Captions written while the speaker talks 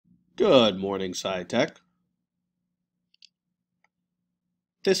Good morning, SciTech.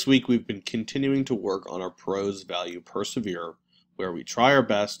 This week we've been continuing to work on our prose value persevere, where we try our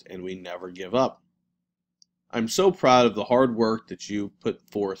best and we never give up. I'm so proud of the hard work that you put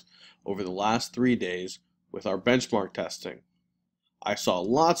forth over the last 3 days with our benchmark testing. I saw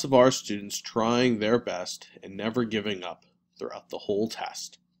lots of our students trying their best and never giving up throughout the whole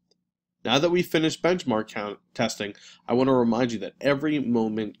test. Now that we've finished benchmark testing, I want to remind you that every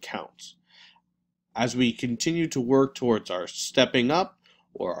moment counts. As we continue to work towards our stepping up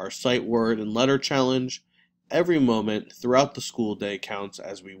or our sight, word, and letter challenge, every moment throughout the school day counts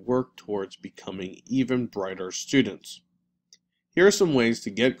as we work towards becoming even brighter students. Here are some ways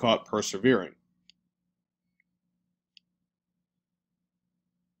to get caught persevering.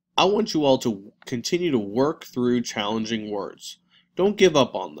 I want you all to continue to work through challenging words. Don't give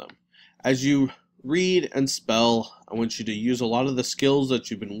up on them. As you read and spell, I want you to use a lot of the skills that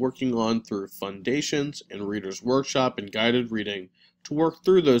you've been working on through Foundations and Reader's Workshop and Guided Reading to work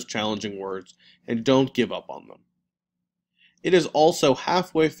through those challenging words, and don't give up on them. It is also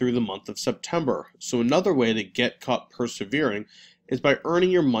halfway through the month of September, so another way to get caught persevering is by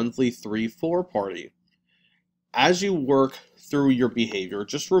earning your monthly 3-4 party. As you work through your behavior,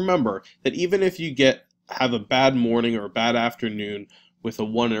 just remember that even if you have a bad morning or a bad afternoon with a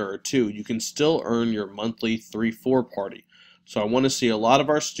 1 or a 2, you can still earn your monthly 3-4 party. So I want to see a lot of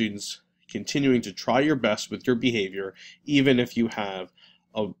our students continuing to try your best with your behavior, even if you have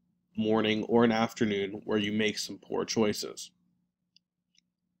a morning or an afternoon where you make some poor choices.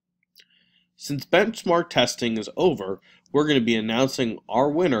 Since benchmark testing is over, we're going to be announcing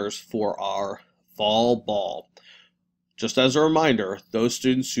our winners for our fall ball. Just as a reminder, those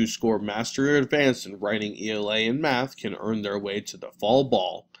students who score Mastery or Advanced in Writing, ELA, and Math can earn their way to the fall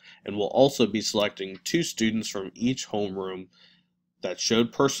ball, and we'll also be selecting 2 students from each homeroom that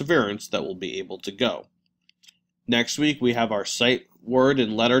showed perseverance that will be able to go. Next week we have our Sight, Word,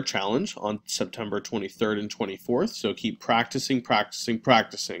 and Letter Challenge on September 23rd and 24th, so keep practicing.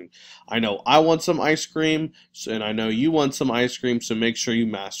 I know I want some ice cream, and I know you want some ice cream, so make sure you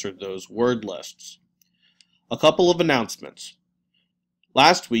master those word lists. A couple of announcements.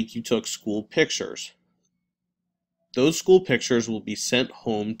 Last week you took school pictures. Those school pictures will be sent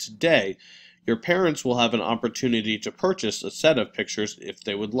home today. Your parents will have an opportunity to purchase a set of pictures if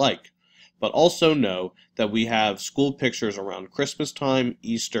they would like. But also know that we have school pictures around Christmas time,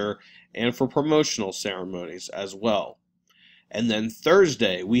 Easter, and for promotional ceremonies as well. And then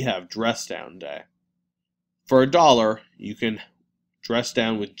Thursday we have Dress Down Day. For $1, you can dress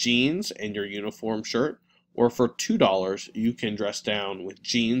down with jeans and your uniform shirt, or for $2, you can dress down with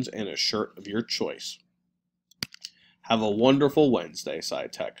jeans and a shirt of your choice. Have a wonderful Wednesday,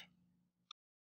 SciTech.